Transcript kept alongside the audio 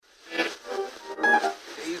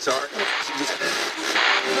No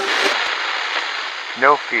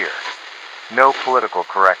fear. No political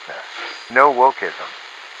correctness. No wokeism.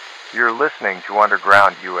 You're listening to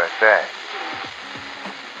Underground USA.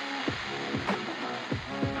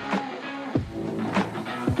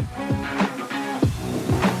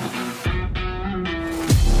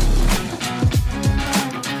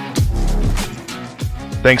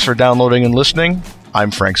 Thanks for downloading and listening. I'm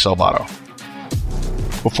Frank Salvato.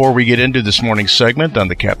 Before we get into this morning's segment on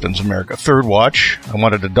the Captain's America Third Watch, I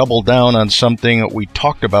wanted to double down on something we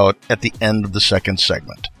talked about at the end of the second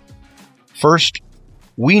segment. First,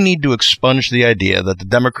 we need to expunge the idea that the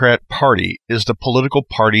Democrat Party is the political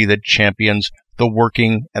party that champions the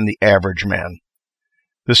working and the average man.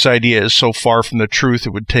 This idea is so far from the truth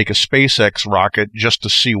it would take a SpaceX rocket just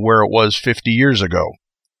to see where it was 50 years ago.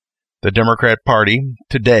 The Democrat Party,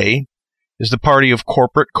 today, is the party of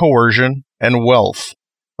corporate coercion and wealth,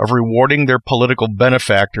 of rewarding their political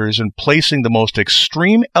benefactors and placing the most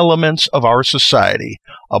extreme elements of our society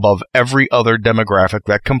above every other demographic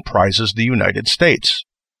that comprises the United States.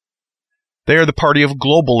 They are the party of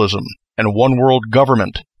globalism and one-world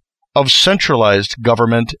government, of centralized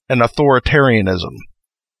government and authoritarianism.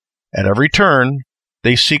 At every turn,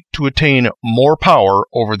 they seek to attain more power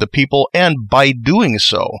over the people, and by doing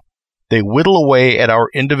so, they whittle away at our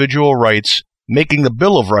individual rights, making the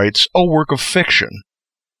Bill of Rights a work of fiction.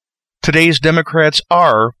 Today's Democrats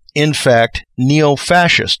are, in fact,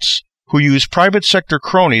 neo-fascists who use private sector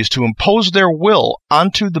cronies to impose their will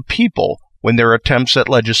onto the people when their attempts at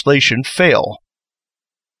legislation fail.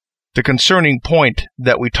 The concerning point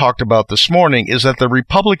that we talked about this morning is that the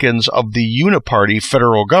Republicans of the uniparty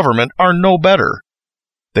federal government are no better.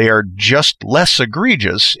 They are just less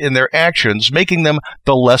egregious in their actions, making them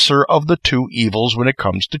the lesser of the two evils when it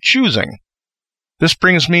comes to choosing. This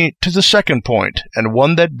brings me to the second point, and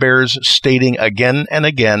one that bears stating again and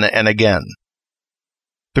again and again.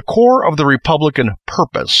 The core of the Republican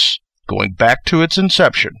purpose, going back to its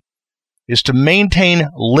inception, is to maintain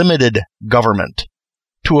limited government,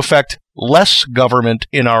 to effect less government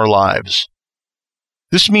in our lives.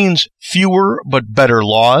 This means fewer but better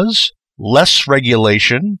laws, less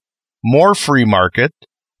regulation, more free market,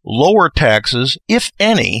 lower taxes, if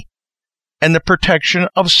any, and the protection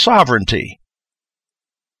of sovereignty.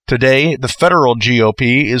 Today, the federal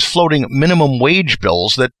GOP is floating minimum wage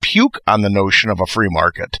bills that puke on the notion of a free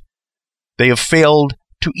market. They have failed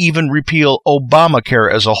to even repeal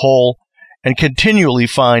Obamacare as a whole and continually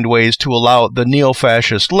find ways to allow the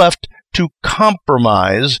neo-fascist left to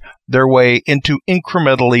compromise their way into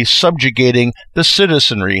incrementally subjugating the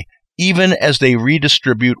citizenry, even as they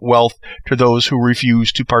redistribute wealth to those who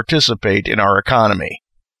refuse to participate in our economy.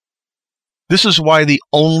 This is why the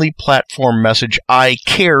only platform message I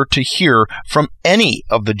care to hear from any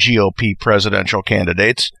of the GOP presidential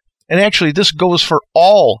candidates, and actually this goes for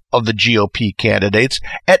all of the GOP candidates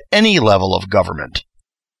at any level of government.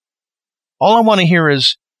 All I want to hear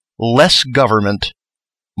is less government,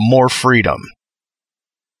 more freedom.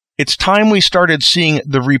 It's time we started seeing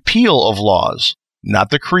the repeal of laws, not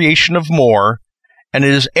the creation of more, and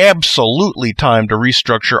it is absolutely time to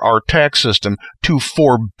restructure our tax system to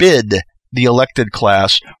forbid the elected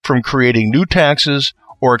class from creating new taxes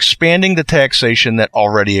or expanding the taxation that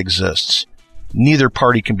already exists. Neither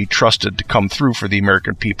party can be trusted to come through for the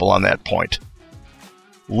American people on that point.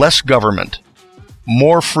 Less government,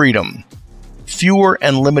 more freedom, fewer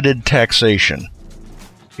and limited taxation.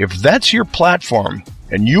 If that's your platform,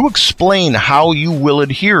 and you explain how you will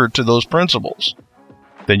adhere to those principles,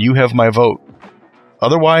 then you have my vote.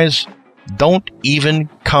 Otherwise, don't even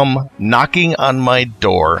come knocking on my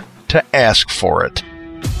door to ask for it.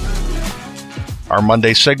 Our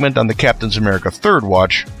Monday segment on the Captain's America Third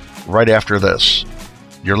Watch, right after this.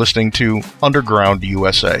 You're listening to Underground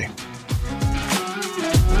USA.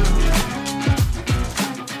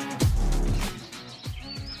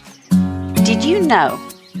 Did you know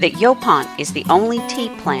that Yaupon is the only tea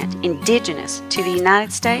plant indigenous to the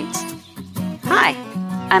United States? Hi,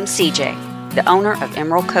 I'm CJ, the owner of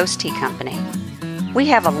Emerald Coast Tea Company. We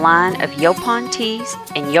have a line of Yaupon teas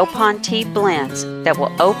and Yaupon tea blends that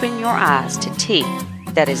will open your eyes to tea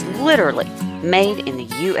that is literally made in the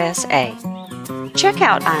USA. Check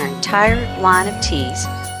out our entire line of teas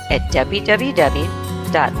at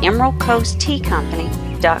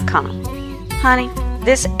www.emeraldcoastteacompany.com. Honey,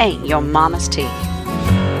 this ain't your mama's tea.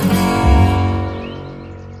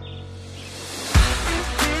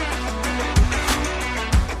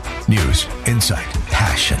 News, insight,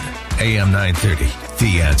 passion. AM 930,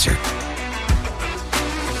 The Answer.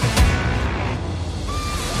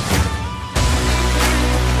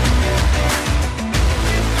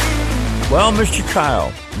 Well, Mr.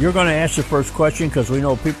 Kyle, you're going to ask the first question because we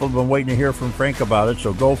know people have been waiting to hear from Frank about it,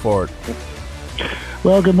 so go for it.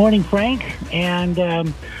 Well, good morning, Frank.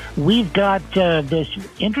 And we've got this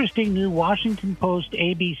interesting new Washington Post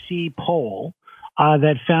ABC poll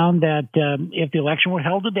that found that if the election were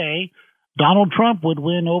held today, Donald Trump would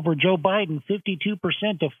win over Joe Biden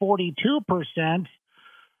 52% to 42%.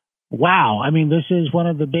 Wow. I mean, this is one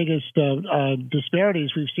of the biggest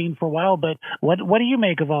disparities we've seen for a while. But what do you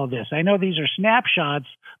make of all this? I know these are snapshots,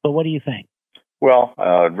 but what do you think? Well,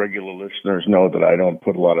 regular listeners know that I don't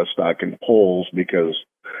put a lot of stock in polls because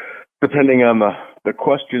depending on the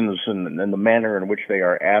questions and the manner in which they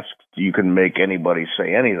are asked, you can make anybody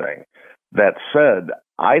say anything. That said,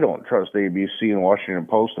 I don't trust ABC and Washington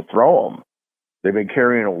Post to throw them. They've been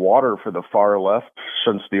carrying water for the far left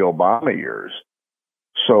since the Obama years.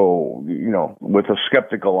 So, with a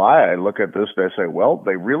skeptical eye, I look at this and I say, well,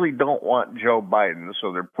 they really don't want Joe Biden,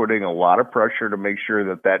 so they're putting a lot of pressure to make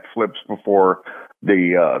sure that flips before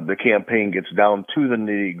the campaign gets down to the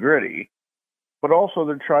nitty-gritty. But also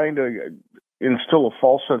they're trying to instill a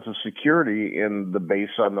false sense of security in the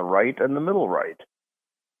base on the right and the middle right.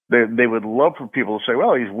 They would love for people to say,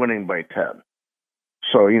 well, he's winning by 10.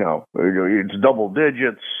 So, it's double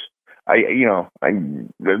digits.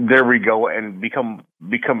 There we go, and become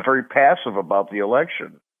very passive about the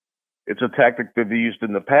election. It's a tactic they've used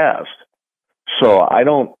in the past. So I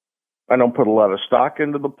don't put a lot of stock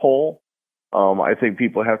into the poll. I think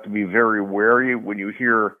people have to be very wary when you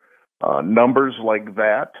hear numbers like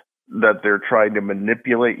that they're trying to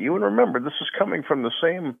manipulate you. And remember, this is coming from the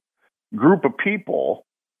same group of people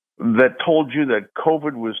that told you that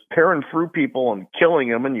COVID was tearing through people and killing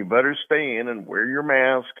them, and you better stay in and wear your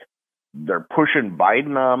mask. They're pushing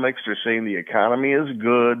Bidenomics. They're saying the economy is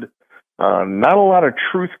good. Not a lot of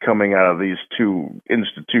truth coming out of these two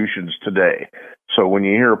institutions today. So when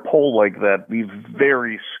you hear a poll like that, be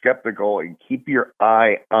very skeptical and keep your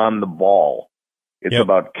eye on the ball. It's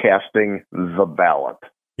about casting the ballot.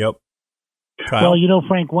 Yep. Kyle? Well,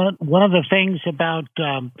 Frank, one of the things about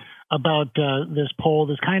this poll,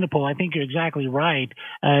 this kind of poll, I think you're exactly right.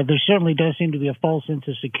 There certainly does seem to be a false sense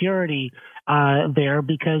of security there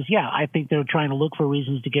because, I think they're trying to look for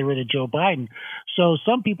reasons to get rid of Joe Biden. So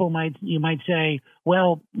some people might say,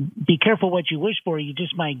 well, be careful what you wish for. You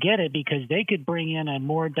just might get it because they could bring in a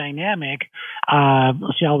more dynamic,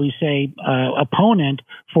 shall we say, opponent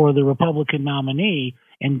for the Republican nominee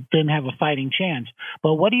and then have a fighting chance.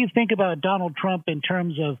 But what do you think about Donald Trump in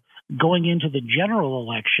terms of going into the general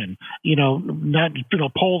election,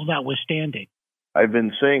 polls notwithstanding? I've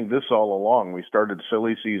been saying this all along. We started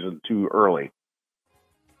silly season too early.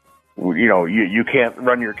 You can't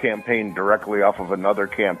run your campaign directly off of another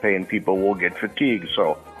campaign. People will get fatigued.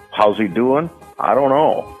 So how's he doing? I don't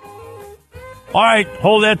know. All right,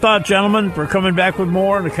 hold that thought, gentlemen. We're coming back with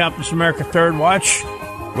more on the Captain's America Third Watch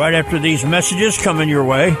right after these messages coming your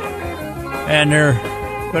way. And they're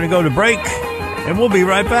going to go to break. And we'll be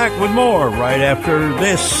right back with more right after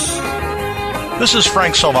this. This is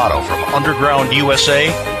Frank Salvato from Underground USA,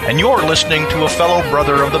 and you're listening to a fellow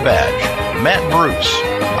brother of the badge, Matt Bruce,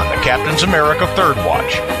 on the Captain's America Third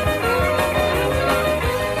Watch.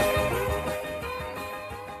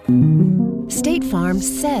 State Farm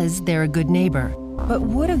says they're a good neighbor. But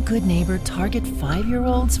would a good neighbor target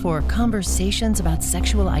 5-year-olds for conversations about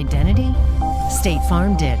sexual identity? State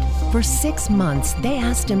Farm did. For 6 months, they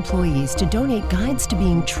asked employees to donate guides to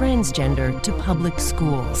being transgender to public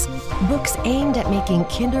schools. Books aimed at making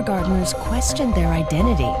kindergartners question their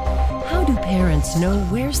identity. How do parents know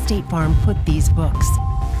where State Farm put these books?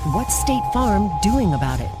 What's State Farm doing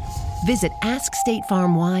about it? Visit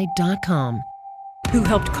AskStateFarmWhy.com. Who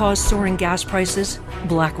helped cause soaring gas prices?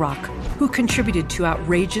 BlackRock. Who contributed to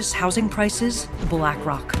outrageous housing prices?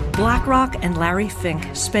 BlackRock. BlackRock and Larry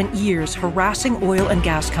Fink spent years harassing oil and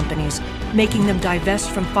gas companies, making them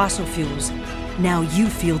divest from fossil fuels. Now you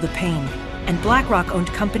feel the pain. And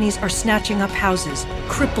BlackRock-owned companies are snatching up houses,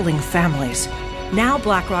 crippling families. Now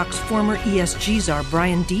BlackRock's former ESG czar,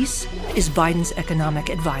 Brian Deese, is Biden's economic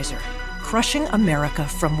advisor, crushing America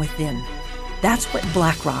from within. That's what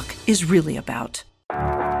BlackRock is really about.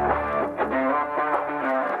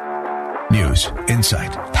 News,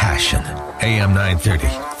 insight, passion. AM 930,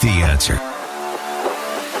 The Answer.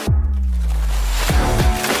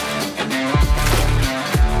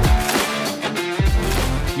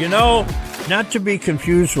 Not to be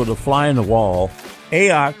confused with a fly in the wall,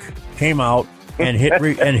 AOC came out and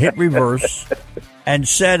hit reverse and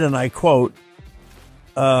said, and I quote,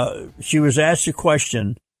 she was asked a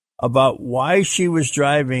question about why she was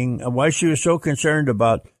driving and why she was so concerned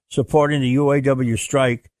about supporting the UAW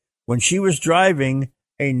strike when she was driving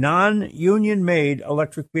a non-union made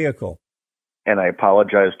electric vehicle. And I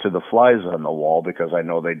apologize to the flies on the wall because I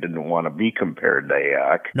know they didn't want to be compared to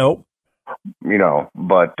AOC. Nope.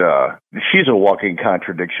 But she's a walking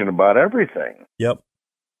contradiction about everything. Yep.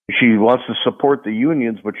 She wants to support the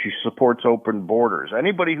unions, but she supports open borders.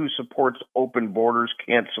 Anybody who supports open borders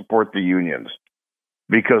can't support the unions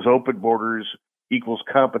because open borders equals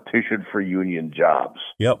competition for union jobs.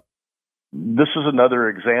 Yep. This is another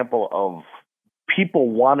example of people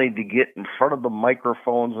wanting to get in front of the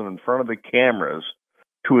microphones and in front of the cameras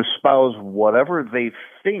to espouse whatever they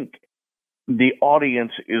think the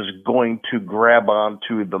audience is going to grab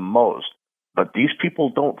onto the most. But these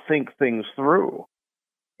people don't think things through.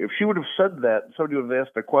 If she would have said that, somebody would have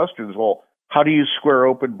asked the questions, well, how do you square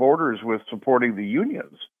open borders with supporting the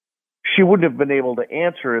unions? She wouldn't have been able to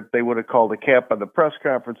answer it. They would have called a cap on the press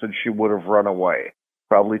conference and she would have run away,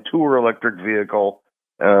 probably to her electric vehicle,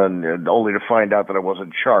 and only to find out that it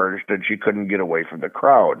wasn't charged and she couldn't get away from the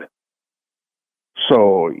crowd.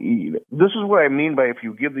 So this is what I mean by if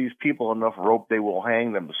you give these people enough rope, they will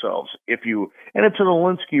hang themselves. And it's an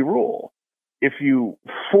Alinsky rule. If you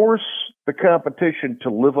force the competition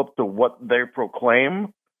to live up to what they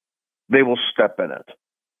proclaim, they will step in it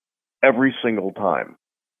every single time.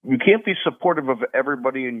 You can't be supportive of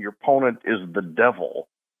everybody and your opponent is the devil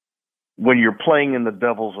when you're playing in the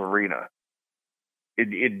devil's arena.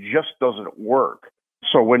 It just doesn't work.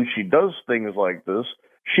 So when she does things like this,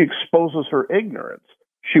 she exposes her ignorance.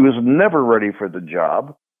 She was never ready for the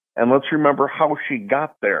job. And let's remember how she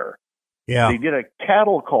got there. Yeah. They did a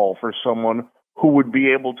cattle call for someone who would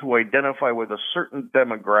be able to identify with a certain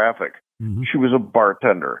demographic. Mm-hmm. She was a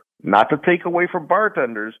bartender. Not to take away from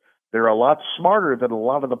bartenders, they're a lot smarter than a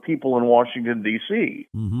lot of the people in Washington, D.C.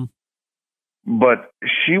 Mm-hmm. But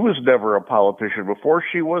she was never a politician before.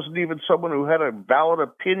 She wasn't even someone who had a valid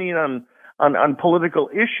opinion on political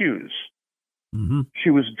issues. Mm-hmm.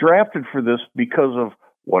 She was drafted for this because of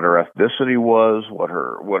what her ethnicity was, what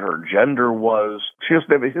her gender was. She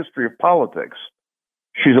doesn't have a history of politics.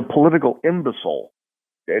 She's a political imbecile,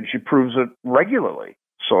 and she proves it regularly.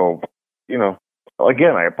 So,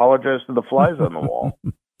 again, I apologize to the flies on the wall.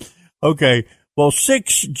 Okay. Well,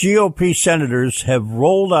 6 GOP senators have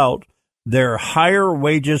rolled out their Higher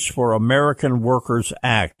Wages for American Workers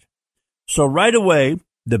Act. So right away,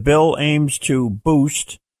 the bill aims to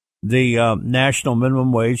boost the national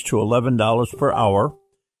minimum wage to $11 per hour.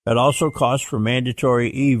 It also calls for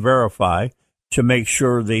mandatory E-Verify to make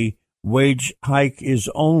sure the wage hike is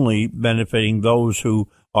only benefiting those who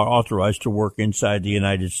are authorized to work inside the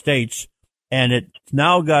United States. And it's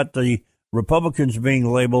now got the Republicans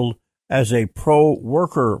being labeled as a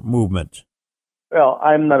pro-worker movement. Well,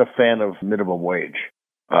 I'm not a fan of minimum wage.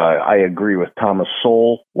 I agree with Thomas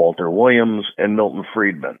Sowell, Walter Williams, and Milton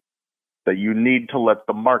Friedman that you need to let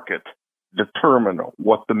the market determine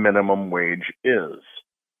what the minimum wage is.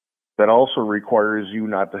 That also requires you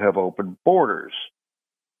not to have open borders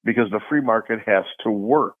because the free market has to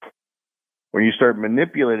work. When you start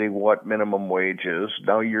manipulating what minimum wage is,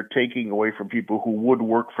 now you're taking away from people who would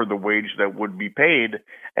work for the wage that would be paid,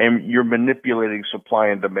 and you're manipulating supply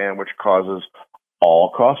and demand, which causes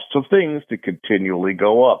all costs of things to continually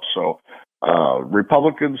go up. So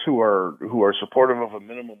Republicans who are supportive of a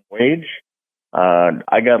minimum wage,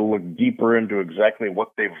 I got to look deeper into exactly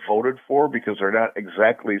what they've voted for because they're not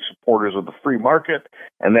exactly supporters of the free market,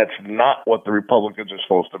 and that's not what the Republicans are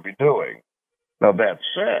supposed to be doing. Now, that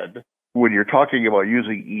said, when you're talking about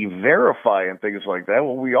using E-Verify and things like that,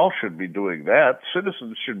 well, we all should be doing that.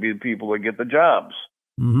 Citizens should be the people that get the jobs.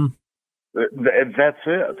 Mm-hmm. That's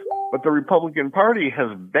it. But the Republican Party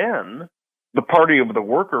has been the party of the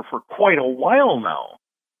worker for quite a while now.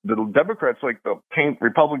 The Democrats like to paint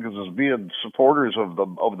Republicans as being supporters of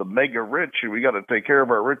the mega rich, and we got to take care of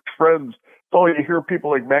our rich friends. So you hear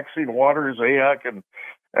people like Maxine Waters, AOC,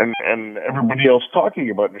 and everybody else talking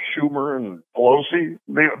about, and Schumer and Pelosi.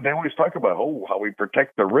 They always talk about how we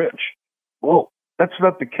protect the rich. Well, that's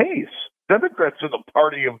not the case. Democrats are the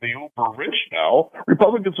party of the uber rich now.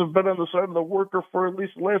 Republicans have been on the side of the worker for at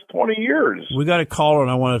least the last 20 years. We got a caller, and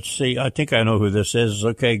I want to see. I think I know who this is.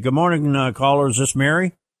 Okay, good morning, caller. Is this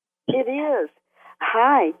Mary? It is.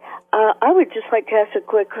 Hi. I would just like to ask a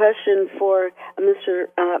quick question for Mr.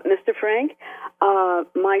 Frank.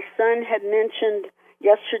 My son had mentioned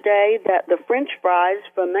yesterday that the French fries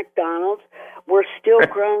from McDonald's were still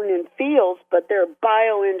grown in fields, but they're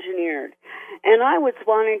bioengineered. And I was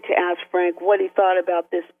wanting to ask Frank what he thought about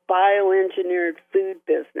this bioengineered food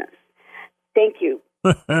business. Thank you.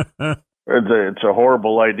 It's a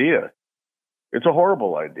horrible idea. It's a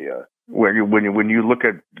horrible idea. When you look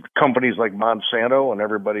at companies like Monsanto and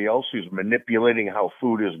everybody else who's manipulating how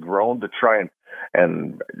food is grown to try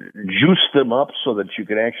and juice them up so that you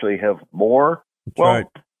can actually have more. That's well, right.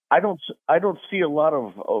 I don't see a lot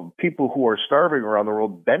of people who are starving around the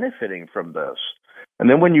world benefiting from this. And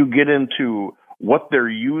then when you get into what they're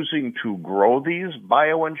using to grow these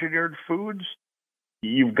bioengineered foods,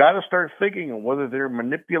 you've got to start thinking of whether they're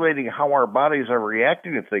manipulating how our bodies are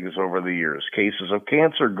reacting to things over the years. Cases of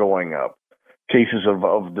cancer going up, cases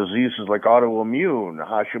of diseases like autoimmune,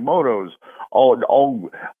 Hashimoto's, all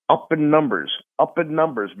up in numbers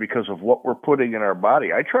because of what we're putting in our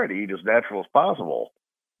body. I try to eat as natural as possible.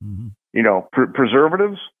 Mm-hmm. You know,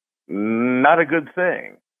 preservatives, not a good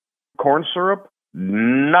thing. Corn syrup,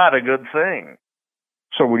 not a good thing.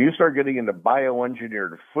 So when you start getting into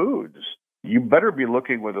bioengineered foods, you better be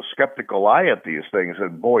looking with a skeptical eye at these things.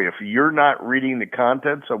 And boy, if you're not reading the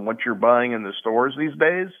contents on what you're buying in the stores these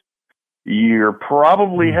days, you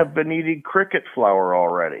probably have been eating cricket flour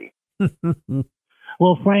already.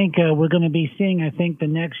 Well, Frank, we're going to be seeing, I think, the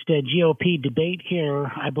next GOP debate here,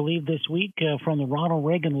 I believe this week, from the Ronald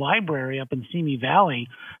Reagan Library up in Simi Valley,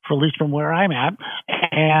 for at least from where I'm at.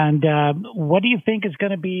 And what do you think is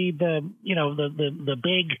going to be the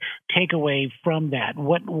big takeaway from that?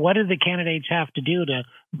 What do the candidates have to do to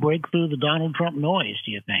break through the Donald Trump noise,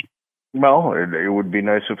 do you think? Well, it would be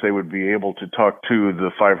nice if they would be able to talk to the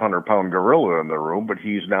 500-pound gorilla in the room, but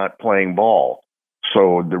he's not playing ball.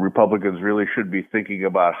 So the Republicans really should be thinking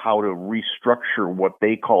about how to restructure what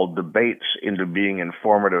they call debates into being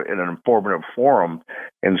informative in an informative forum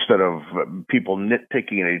instead of people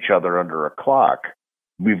nitpicking at each other under a clock.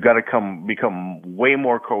 We've got to become way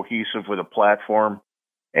more cohesive with a platform.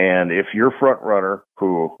 And if your front runner,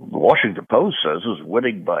 who the Washington Post says is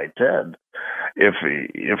winning by 10, if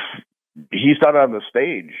he's not on the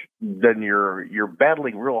stage, then you're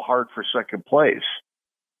battling real hard for second place.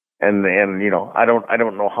 And you know, I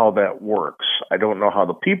don't know how that works. I don't know how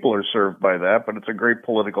the people are served by that, but it's a great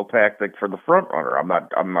political tactic for the front runner. I'm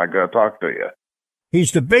not going to talk to you.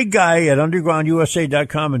 He's the big guy at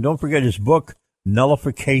undergroundusa.com, and don't forget his book,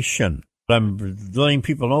 Nullification. I'm letting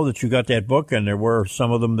people know that you got that book, and there were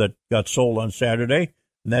some of them that got sold on Saturday,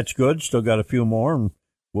 and that's good. Still got a few more, and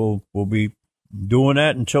we'll be doing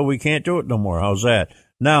that until we can't do it no more. How's that?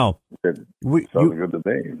 Now,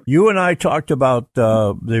 you and I talked about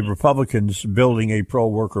the Republicans building a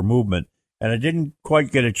pro-worker movement, and I didn't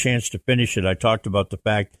quite get a chance to finish it. I talked about the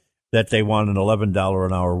fact that they want an $11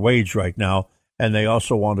 an hour wage right now, and they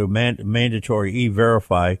also want to mandatory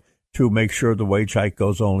E-Verify to make sure the wage hike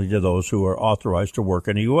goes only to those who are authorized to work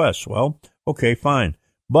in the U.S. Well, okay, fine.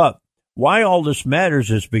 But why all this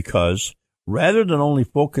matters is because rather than only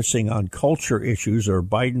focusing on culture issues or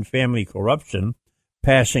Biden family corruption,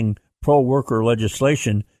 passing pro-worker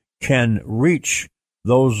legislation can reach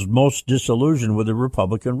those most disillusioned with the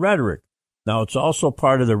Republican rhetoric. Now, it's also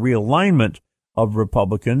part of the realignment of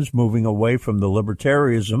Republicans moving away from the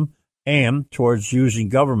libertarianism and towards using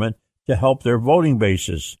government to help their voting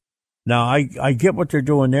bases. Now, I get what they're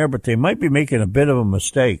doing there, but they might be making a bit of a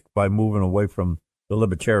mistake by moving away from the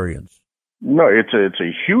libertarians. No, it's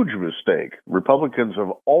a huge mistake. Republicans have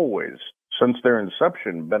always, since their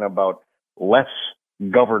inception, been about less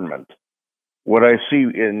government. What I see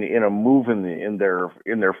in a move in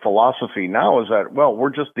their philosophy now is that, well, we're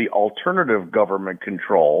just the alternative government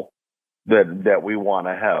control that we want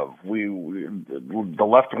to have. The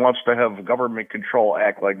left wants to have government control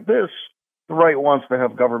act like this. The right wants to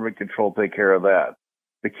have government control take care of that.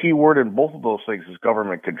 The key word in both of those things is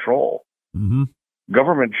government control. Mm-hmm.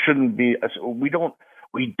 Government shouldn't be. We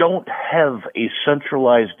don't have a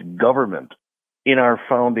centralized government in our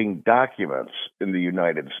founding documents in the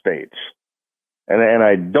United States. And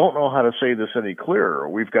I don't know how to say this any clearer.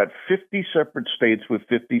 We've got 50 separate states with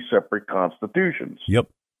 50 separate constitutions. Yep.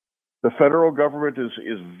 The federal government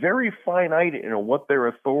is very finite in what their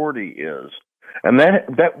authority is. And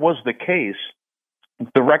that was the case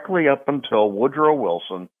directly up until Woodrow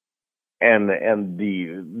Wilson and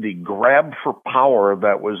the grab for power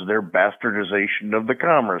that was their bastardization of the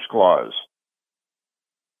Commerce Clause.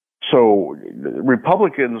 So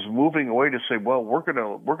Republicans moving away to say, well, we're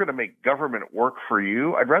gonna make government work for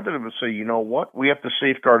you. I'd rather them say, you know what, we have to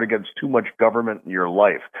safeguard against too much government in your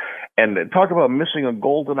life. And talk about missing a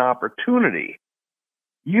golden opportunity.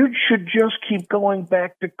 You should just keep going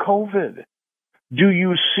back to COVID. Do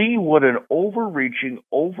you see what an overreaching,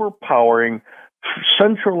 overpowering,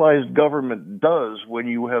 centralized government does when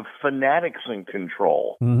you have fanatics in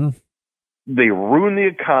control? Mm-hmm. They ruin the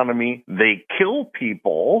economy. They kill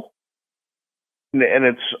people. And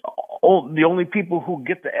it's the only people who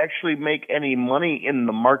get to actually make any money in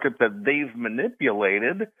the market that they've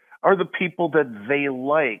manipulated are the people that they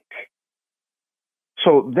like.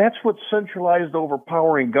 So that's what centralized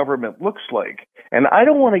overpowering government looks like. And I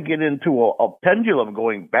don't want to get into a pendulum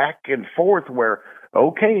going back and forth where,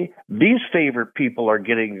 okay, these favorite people are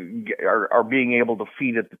being able to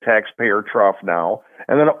feed at the taxpayer trough now.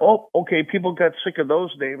 And then, okay, people got sick of those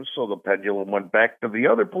names, so the pendulum went back to the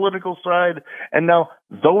other political side. And now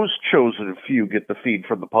those chosen few get the feed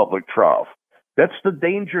from the public trough. That's the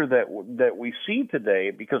danger that we see today,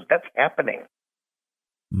 because that's happening.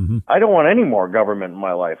 Mm-hmm. I don't want any more government in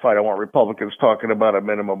my life. I don't want Republicans talking about a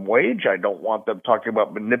minimum wage. I don't want them talking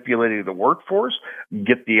about manipulating the workforce.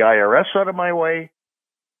 Get the IRS out of my way.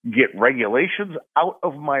 Get regulations out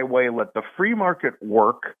of my way. Let the free market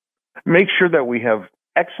work. Make sure that we have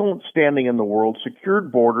excellent standing in the world, secured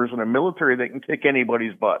borders, and a military that can kick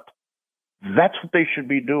anybody's butt. That's what they should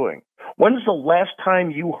be doing. When's the last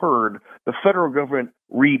time you heard the federal government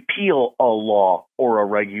repeal a law or a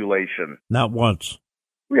regulation? Not once.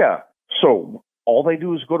 Yeah. So all they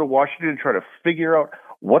do is go to Washington and try to figure out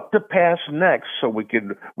what to pass next so we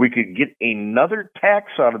could get another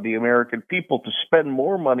tax out of the American people to spend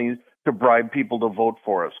more money to bribe people to vote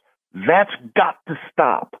for us. That's got to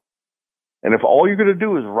stop. And if all you're going to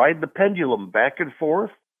do is ride the pendulum back and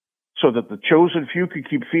forth so that the chosen few can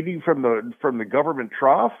keep feeding from the government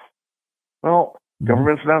trough, well,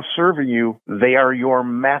 government's not serving you. They are your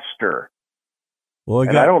master. Well,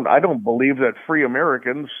 I don't believe that free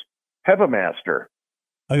Americans have a master.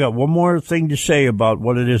 I got one more thing to say about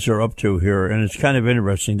what it is they're up to here, and it's kind of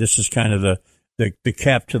interesting. This is kind of the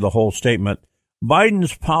cap to the whole statement.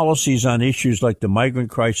 Biden's policies on issues like the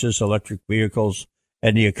migrant crisis, electric vehicles,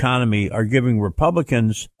 and the economy are giving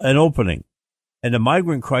Republicans an opening. And the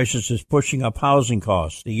migrant crisis is pushing up housing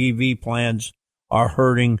costs. The EV plans are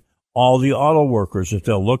hurting all the auto workers if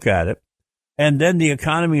they'll look at it. And then the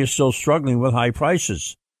economy is still struggling with high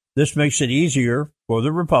prices. This makes it easier for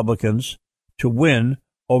the Republicans to win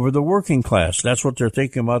over the working class. That's what they're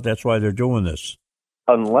thinking about. That's why they're doing this.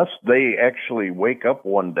 Unless they actually wake up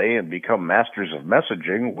one day and become masters of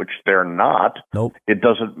messaging, which they're not, nope. It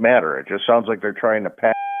doesn't matter. It just sounds like they're trying to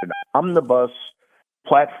pass an omnibus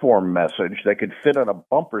platform message that could fit on a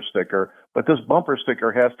bumper sticker, but this bumper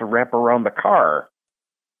sticker has to wrap around the car.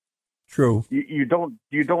 True. You don't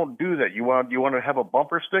do that. You want to have a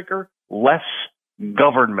bumper sticker? Less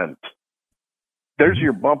government. There's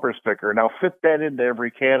your bumper sticker. Now fit that into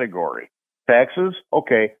every category. Taxes?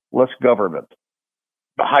 Okay, less government.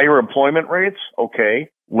 The higher employment rates? Okay,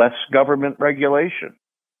 less government regulation.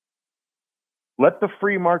 Let the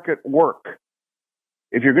free market work.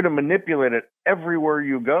 If you're going to manipulate it everywhere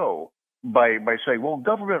you go by saying, well,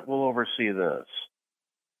 government will oversee this.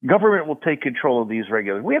 Government will take control of these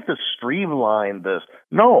regulations. We have to streamline this.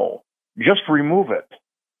 No, just remove it.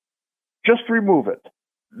 Just remove it.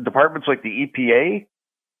 Departments like the EPA,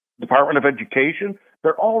 Department of Education,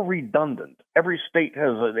 they're all redundant. Every state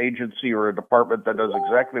has an agency or a department that does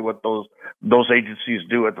exactly what those agencies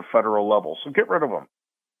do at the federal level. So get rid of them.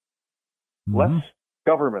 Mm-hmm. Less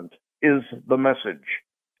government is the message.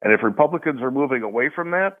 And if Republicans are moving away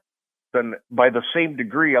from that, then by the same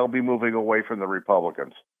degree, I'll be moving away from the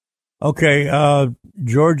Republicans. Okay,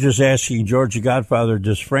 George is asking, George the Godfather,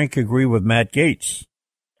 does Frank agree with Matt Gaetz?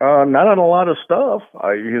 Not on a lot of stuff.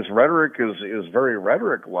 His rhetoric is very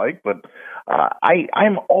rhetoric-like, but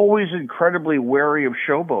I'm always incredibly wary of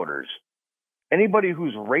showboaters. Anybody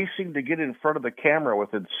who's racing to get in front of the camera with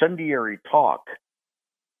incendiary talk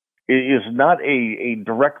is not a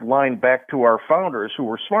direct line back to our founders, who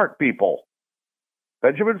were smart people.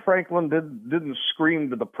 Benjamin Franklin didn't scream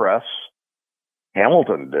to the press.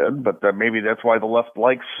 Hamilton did, but maybe that's why the left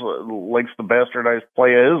likes the bastardized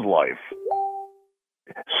play of his life.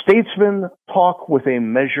 Statesmen talk with a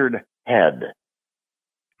measured head,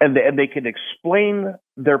 and they can explain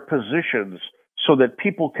their positions so that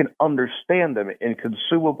people can understand them in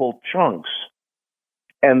consumable chunks.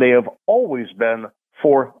 And they have always been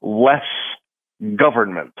for less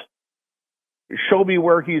government. Show me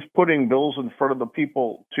where he's putting bills in front of the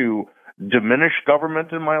people to diminish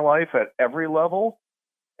government in my life at every level,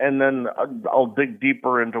 and then I'll dig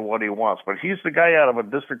deeper into what he wants. But he's the guy out of a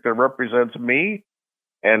district that represents me,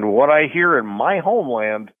 and what I hear in my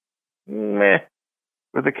homeland, meh,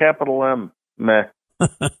 with a capital M, meh.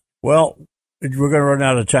 Well, we're going to run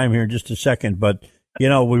out of time here in just a second, but, we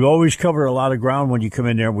always cover a lot of ground when you come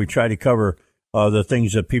in there. We try to cover the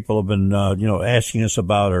things that people have been, asking us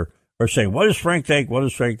about or saying, what does Frank think? What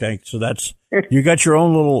does Frank think? So that's, you got your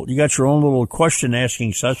own little question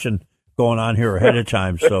asking session going on here ahead of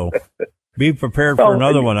time. So Be prepared for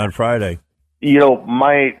another one on Friday. You know,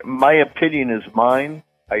 my opinion is mine.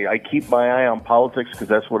 I keep my eye on politics because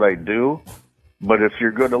that's what I do. But if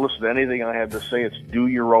you're going to listen to anything I have to say, it's do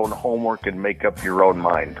your own homework and make up your own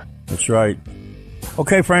mind. That's right.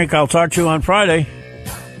 Okay, Frank, I'll talk to you on Friday.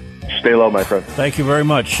 Stay low, my friend. Thank you very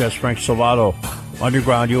much. That's Frank Salvato,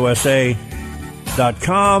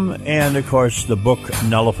 undergroundusa.com, and, of course, the book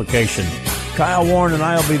Nullification. Kyle Warren and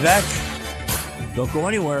I will be back. Don't go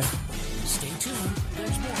anywhere. Stay tuned.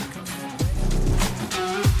 There's more coming.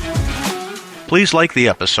 Please like the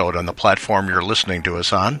episode on the platform you're listening to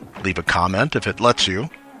us on, leave a comment if it lets you,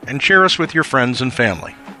 and share us with your friends and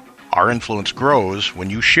family. Our influence grows when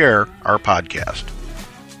you share our podcast.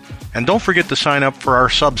 And don't forget to sign up for our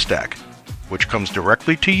Substack, which comes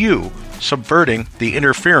directly to you, subverting the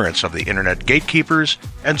interference of the internet gatekeepers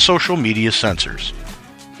and social media censors.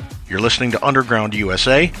 You're listening to Underground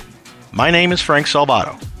USA. My name is Frank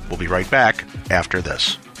Salvato. We'll be right back after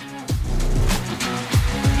this.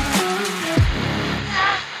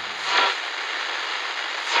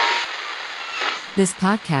 This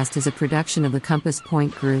podcast is a production of the Compass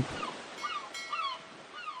Point Group.